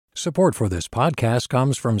Support for this podcast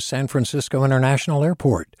comes from San Francisco International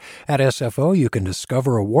Airport. At SFO, you can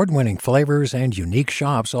discover award-winning flavors and unique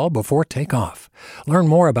shops all before takeoff. Learn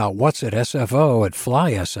more about what's at SFO at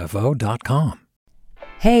flysfo.com.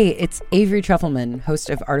 Hey, it's Avery Trufelman,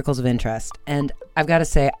 host of Articles of Interest, and I've got to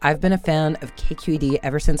say, I've been a fan of KQED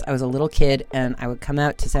ever since I was a little kid, and I would come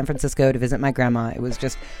out to San Francisco to visit my grandma. It was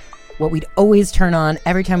just what we'd always turn on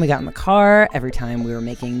every time we got in the car, every time we were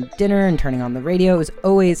making dinner and turning on the radio. It was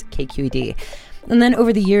always KQED. And then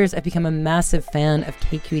over the years, I've become a massive fan of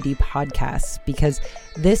KQED podcasts because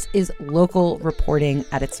this is local reporting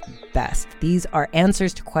at its best. These are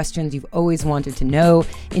answers to questions you've always wanted to know,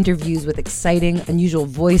 interviews with exciting, unusual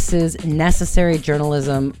voices, necessary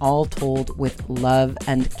journalism, all told with love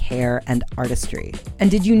and care and artistry. And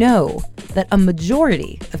did you know that a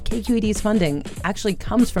majority of KQED's funding actually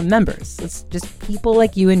comes from members? It's just people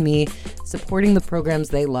like you and me supporting the programs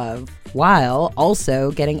they love, while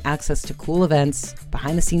also getting access to cool events,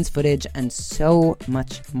 behind-the-scenes footage, and so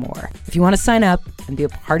much more. If you want to sign up and be a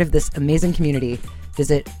part of this amazing community,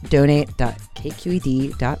 visit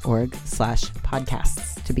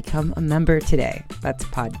donate.kqed.org/podcasts to become a member today. That's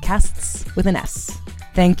podcasts with an S.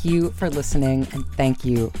 Thank you for listening, and thank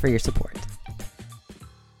you for your support.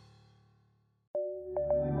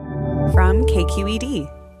 From KQED.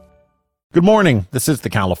 Good morning. This is the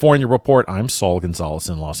California Report. I'm Saul Gonzalez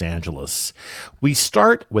in Los Angeles. We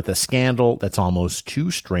start with a scandal that's almost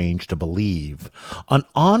too strange to believe. An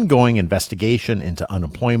ongoing investigation into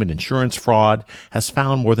unemployment insurance fraud has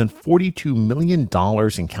found more than $42 million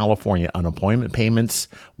in California unemployment payments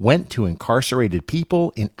went to incarcerated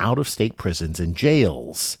people in out-of-state prisons and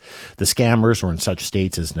jails. The scammers were in such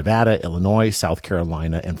states as Nevada, Illinois, South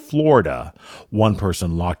Carolina, and Florida. One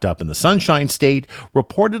person locked up in the Sunshine State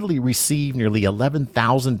reportedly received nearly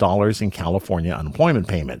 $11,000 in California unemployment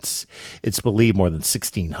payments. It's believed more than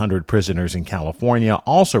 1,600 prisoners in California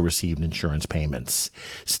also received insurance payments.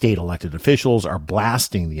 State elected officials are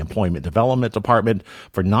blasting the Employment Development Department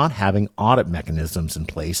for not having audit mechanisms in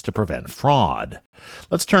place to prevent fraud.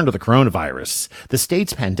 Let's turn to the coronavirus. The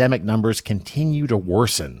state's pandemic numbers continue to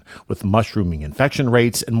worsen, with mushrooming infection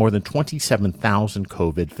rates and more than 27,000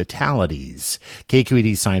 COVID fatalities.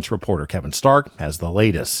 KQED science reporter Kevin Stark has the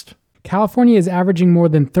latest. California is averaging more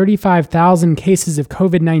than 35,000 cases of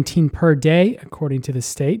COVID-19 per day, according to the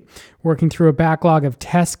state. Working through a backlog of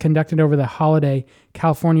tests conducted over the holiday,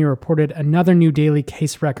 California reported another new daily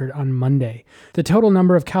case record on Monday. The total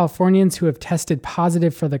number of Californians who have tested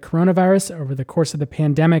positive for the coronavirus over the course of the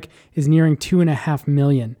pandemic is nearing 2.5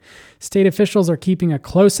 million. State officials are keeping a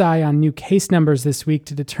close eye on new case numbers this week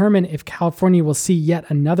to determine if California will see yet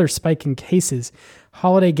another spike in cases.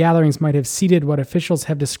 Holiday gatherings might have seeded what officials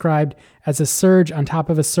have described as a surge on top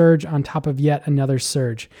of a surge on top of yet another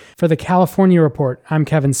surge. For the California Report, I'm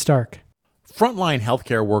Kevin Stark. Frontline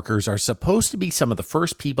healthcare workers are supposed to be some of the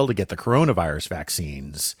first people to get the coronavirus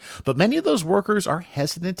vaccines, but many of those workers are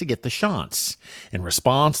hesitant to get the shots. In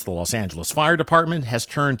response, the Los Angeles Fire Department has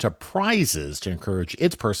turned to prizes to encourage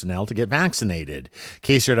its personnel to get vaccinated.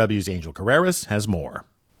 KCRW's Angel Carreras has more.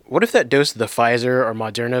 What if that dose of the Pfizer or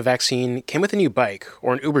Moderna vaccine came with a new bike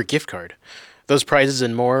or an Uber gift card? Those prizes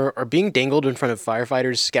and more are being dangled in front of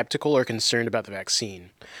firefighters skeptical or concerned about the vaccine.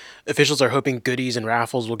 Officials are hoping goodies and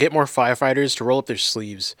raffles will get more firefighters to roll up their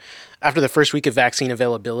sleeves. After the first week of vaccine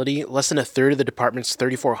availability, less than a third of the department's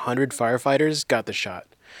 3,400 firefighters got the shot.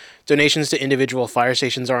 Donations to individual fire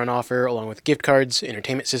stations are on offer, along with gift cards,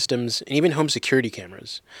 entertainment systems, and even home security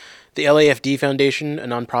cameras. The LAFD Foundation, a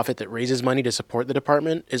nonprofit that raises money to support the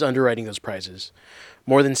department, is underwriting those prizes.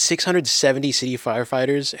 More than 670 city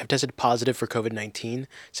firefighters have tested positive for COVID-19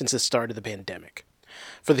 since the start of the pandemic.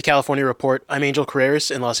 For the California Report, I'm Angel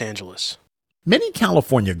Carreras in Los Angeles. Many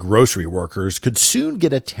California grocery workers could soon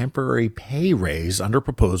get a temporary pay raise under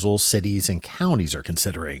proposals cities and counties are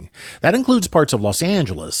considering. That includes parts of Los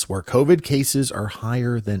Angeles, where COVID cases are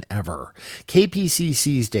higher than ever.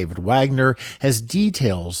 KPCC's David Wagner has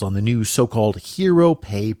details on the new so-called hero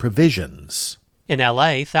pay provisions. In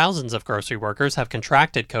LA, thousands of grocery workers have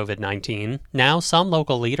contracted COVID-19. Now, some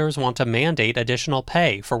local leaders want to mandate additional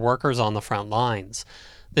pay for workers on the front lines.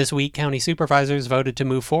 This week, county supervisors voted to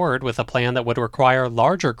move forward with a plan that would require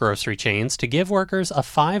larger grocery chains to give workers a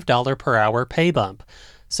 $5 per hour pay bump.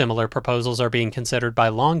 Similar proposals are being considered by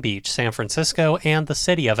Long Beach, San Francisco, and the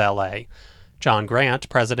city of LA. John Grant,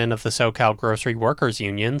 president of the SoCal Grocery Workers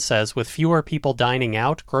Union, says with fewer people dining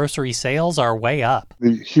out, grocery sales are way up.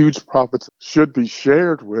 The huge profits should be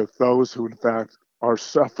shared with those who, in fact, are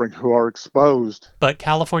suffering, who are exposed. But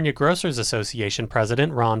California Grocers Association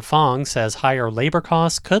President Ron Fong says higher labor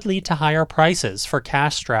costs could lead to higher prices for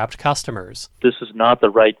cash-strapped customers. This is not the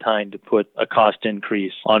right time to put a cost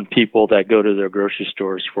increase on people that go to their grocery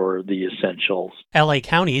stores for the essentials. LA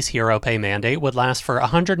County's Hero Pay mandate would last for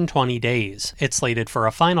 120 days. It's slated for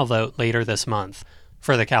a final vote later this month.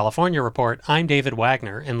 For the California Report, I'm David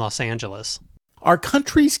Wagner in Los Angeles. Our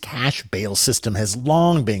country's cash bail system has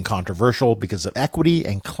long been controversial because of equity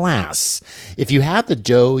and class. If you have the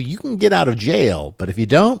dough, you can get out of jail, but if you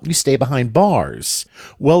don't, you stay behind bars.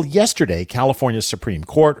 Well, yesterday, California's Supreme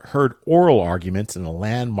Court heard oral arguments in a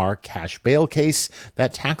landmark cash bail case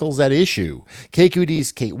that tackles that issue.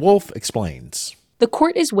 KQED's Kate Wolf explains. The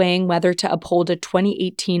court is weighing whether to uphold a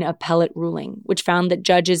 2018 appellate ruling, which found that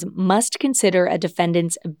judges must consider a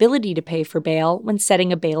defendant's ability to pay for bail when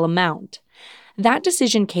setting a bail amount. That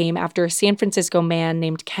decision came after a San Francisco man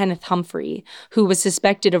named Kenneth Humphrey, who was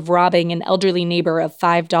suspected of robbing an elderly neighbor of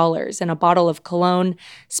 $5 and a bottle of cologne,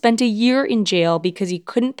 spent a year in jail because he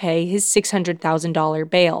couldn't pay his $600,000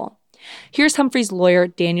 bail. Here's Humphrey's lawyer,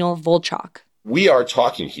 Daniel Volchok. We are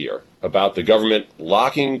talking here about the government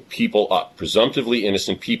locking people up, presumptively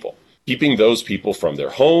innocent people, keeping those people from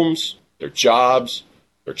their homes, their jobs,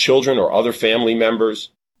 their children or other family members.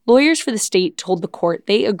 Lawyers for the state told the court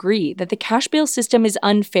they agree that the cash bail system is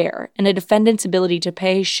unfair and a defendant's ability to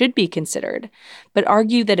pay should be considered, but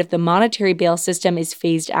argue that if the monetary bail system is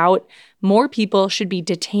phased out, more people should be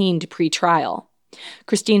detained pre-trial.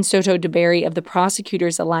 Christine Soto-DeBerry of the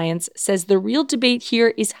Prosecutors Alliance says the real debate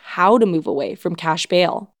here is how to move away from cash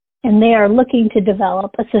bail. And they are looking to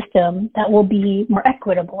develop a system that will be more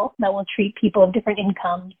equitable, that will treat people of different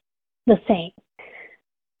incomes the same.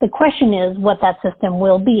 The question is what that system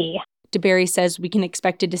will be. DeBerry says we can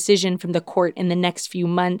expect a decision from the court in the next few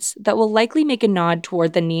months that will likely make a nod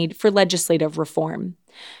toward the need for legislative reform.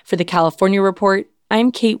 For the California Report,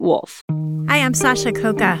 I'm Kate Wolf. Hi, I'm Sasha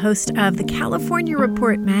Koka, host of the California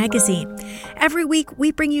Report magazine. Every week,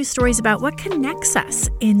 we bring you stories about what connects us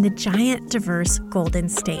in the giant, diverse Golden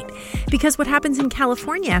State. Because what happens in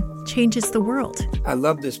California changes the world. I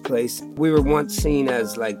love this place. We were once seen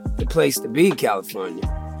as like the place to be, California.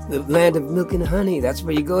 The land of milk and honey. That's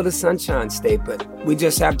where you go to Sunshine State, but we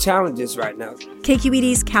just have challenges right now.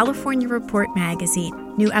 KQED's California Report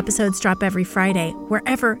magazine. New episodes drop every Friday,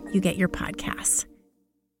 wherever you get your podcasts.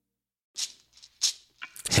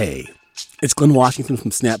 Hey, it's Glenn Washington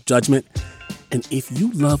from Snap Judgment. And if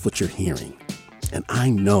you love what you're hearing, and I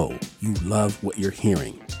know you love what you're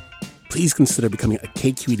hearing, please consider becoming a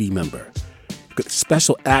KQED member. Get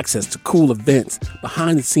special access to cool events,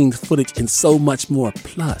 behind-the-scenes footage, and so much more.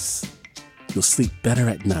 Plus, you'll sleep better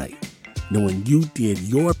at night knowing you did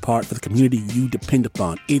your part for the community you depend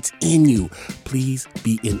upon. It's in you. Please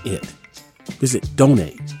be in it. Visit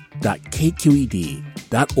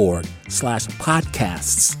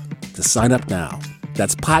donate.kqed.org/podcasts to sign up now.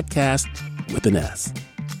 That's podcast with an S.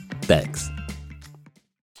 Thanks.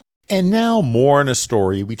 And now more on a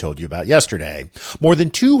story we told you about yesterday. More than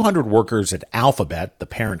 200 workers at Alphabet, the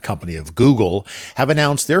parent company of Google, have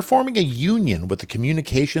announced they're forming a union with the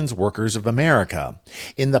Communications Workers of America.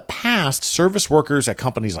 In the past, service workers at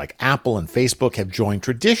companies like Apple and Facebook have joined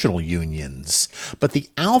traditional unions. But the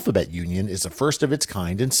Alphabet union is the first of its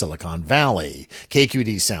kind in Silicon Valley.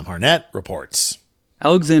 KQED's Sam Harnett reports.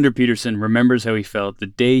 Alexander Peterson remembers how he felt the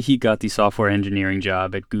day he got the software engineering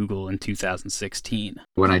job at Google in 2016.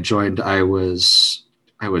 When I joined, I was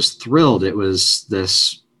thrilled. It was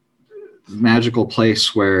this magical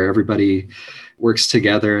place where everybody works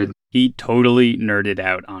together. He totally nerded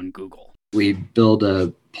out on Google. We build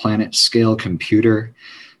a planet-scale computer.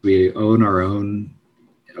 We own our own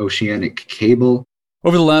oceanic cable.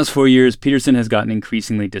 Over the last 4 years, Peterson has gotten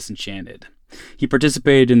increasingly disenchanted. He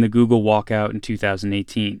participated in the Google walkout in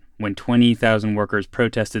 2018, when 20,000 workers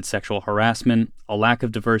protested sexual harassment, a lack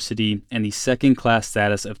of diversity, and the second-class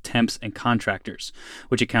status of temps and contractors,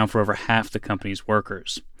 which account for over half the company's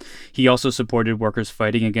workers. He also supported workers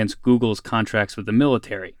fighting against Google's contracts with the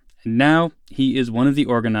military, and now he is one of the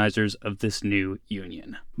organizers of this new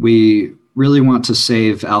union. We really want to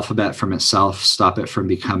save Alphabet from itself, stop it from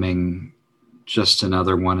becoming just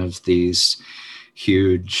another one of these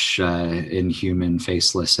huge, inhuman,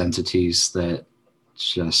 faceless entities that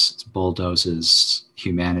just bulldozes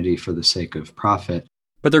humanity for the sake of profit.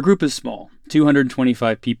 But their group is small,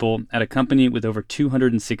 225 people at a company with over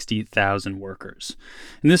 260,000 workers.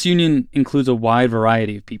 And this union includes a wide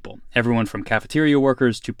variety of people, everyone from cafeteria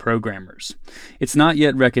workers to programmers. It's not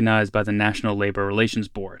yet recognized by the National Labor Relations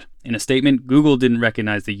Board. In a statement, Google didn't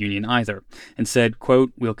recognize the union either and said,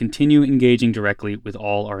 quote, "We'll continue engaging directly with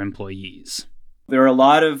all our employees." There are a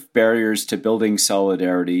lot of barriers to building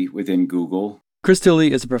solidarity within Google. Chris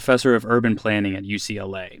Tilley is a professor of urban planning at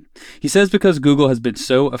UCLA. He says because Google has been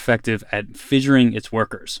so effective at fissuring its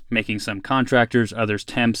workers, making some contractors, others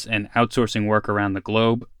temps, and outsourcing work around the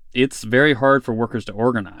globe, it's very hard for workers to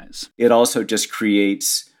organize. It also just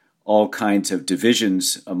creates all kinds of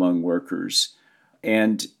divisions among workers.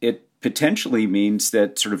 And it potentially means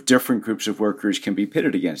that sort of different groups of workers can be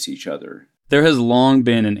pitted against each other. There has long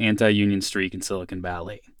been an anti-union streak in Silicon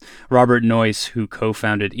Valley. Robert Noyce, who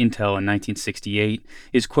co-founded Intel in 1968,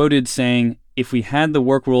 is quoted saying, "If we had the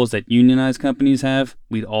work rules that unionized companies have,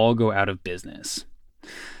 we'd all go out of business."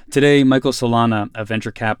 Today, Michael Solana, a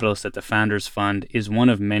venture capitalist at the Founders Fund, is one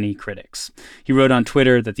of many critics. He wrote on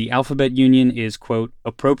Twitter that the Alphabet Union is, quote,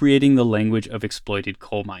 appropriating the language of exploited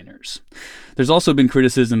coal miners. There's also been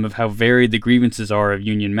criticism of how varied the grievances are of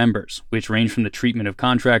union members, which range from the treatment of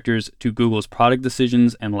contractors to Google's product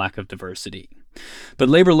decisions and lack of diversity. But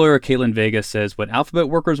labor lawyer Caitlin Vega says what Alphabet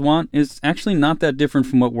workers want is actually not that different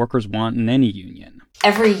from what workers want in any union.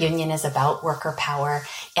 Every union is about worker power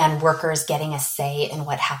and workers getting a say in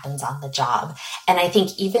what happens on the job. And I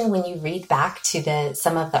think even when you read back to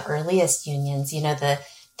some of the earliest unions, you know, the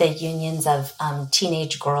unions of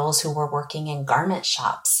teenage girls who were working in garment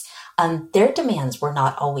shops, their demands were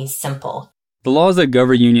not always simple. The laws that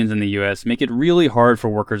govern unions in the U.S. make it really hard for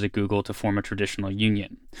workers at Google to form a traditional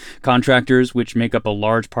union. Contractors, which make up a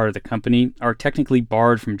large part of the company, are technically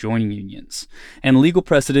barred from joining unions. And legal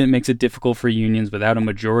precedent makes it difficult for unions without a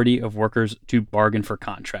majority of workers to bargain for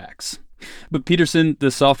contracts. But Peterson,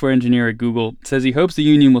 the software engineer at Google, says he hopes the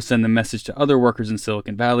union will send the message to other workers in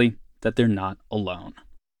Silicon Valley that they're not alone.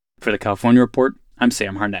 For the California Report, I'm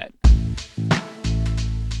Sam Harnett.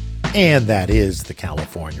 And that is the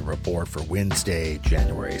California Report for Wednesday,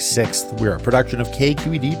 January 6th. We're a production of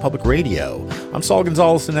KQED Public Radio. I'm Saul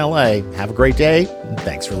Gonzalez in LA. Have a great day, and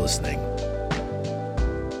thanks for listening.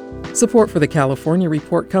 Support for the California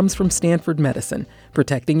Report comes from Stanford Medicine,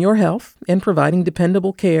 protecting your health and providing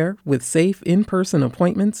dependable care with safe in-person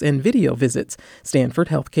appointments and video visits.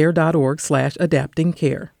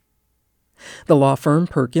 StanfordHealthcare.org/adaptingcare. The law firm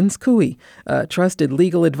Perkins Coie, a trusted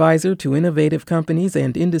legal advisor to innovative companies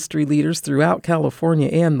and industry leaders throughout California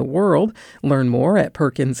and the world. Learn more at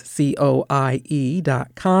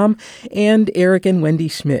perkinscoie.com. And Eric and Wendy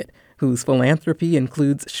Schmidt, whose philanthropy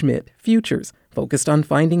includes Schmidt Futures, focused on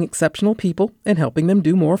finding exceptional people and helping them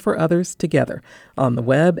do more for others together. On the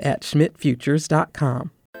web at schmidtfutures.com.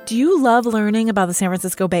 Do you love learning about the San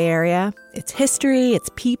Francisco Bay Area, its history, its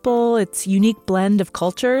people, its unique blend of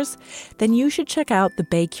cultures? Then you should check out the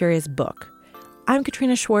Bay Curious book. I'm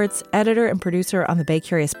Katrina Schwartz, editor and producer on the Bay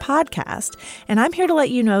Curious podcast, and I'm here to let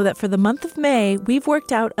you know that for the month of May, we've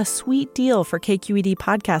worked out a sweet deal for KQED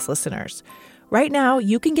podcast listeners. Right now,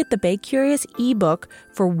 you can get the Bay Curious ebook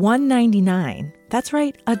for $1.99. That's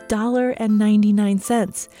right,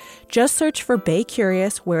 $1.99. Just search for Bay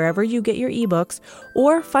Curious wherever you get your ebooks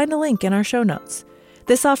or find a link in our show notes.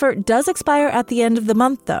 This offer does expire at the end of the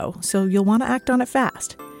month, though, so you'll want to act on it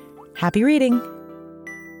fast. Happy reading!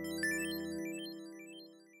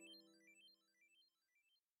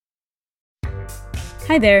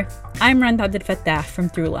 Hi there, I'm Randa Abdel Fattah from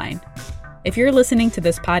Throughline. If you're listening to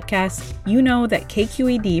this podcast, you know that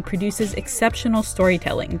KQED produces exceptional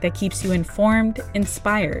storytelling that keeps you informed,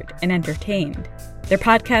 inspired, and entertained. Their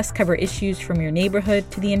podcasts cover issues from your neighborhood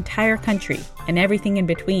to the entire country and everything in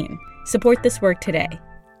between. Support this work today.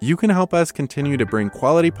 You can help us continue to bring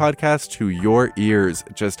quality podcasts to your ears.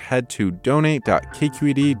 Just head to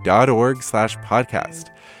donate.kqed.org/podcast.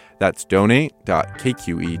 That's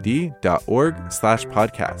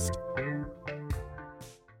donate.kqed.org/podcast.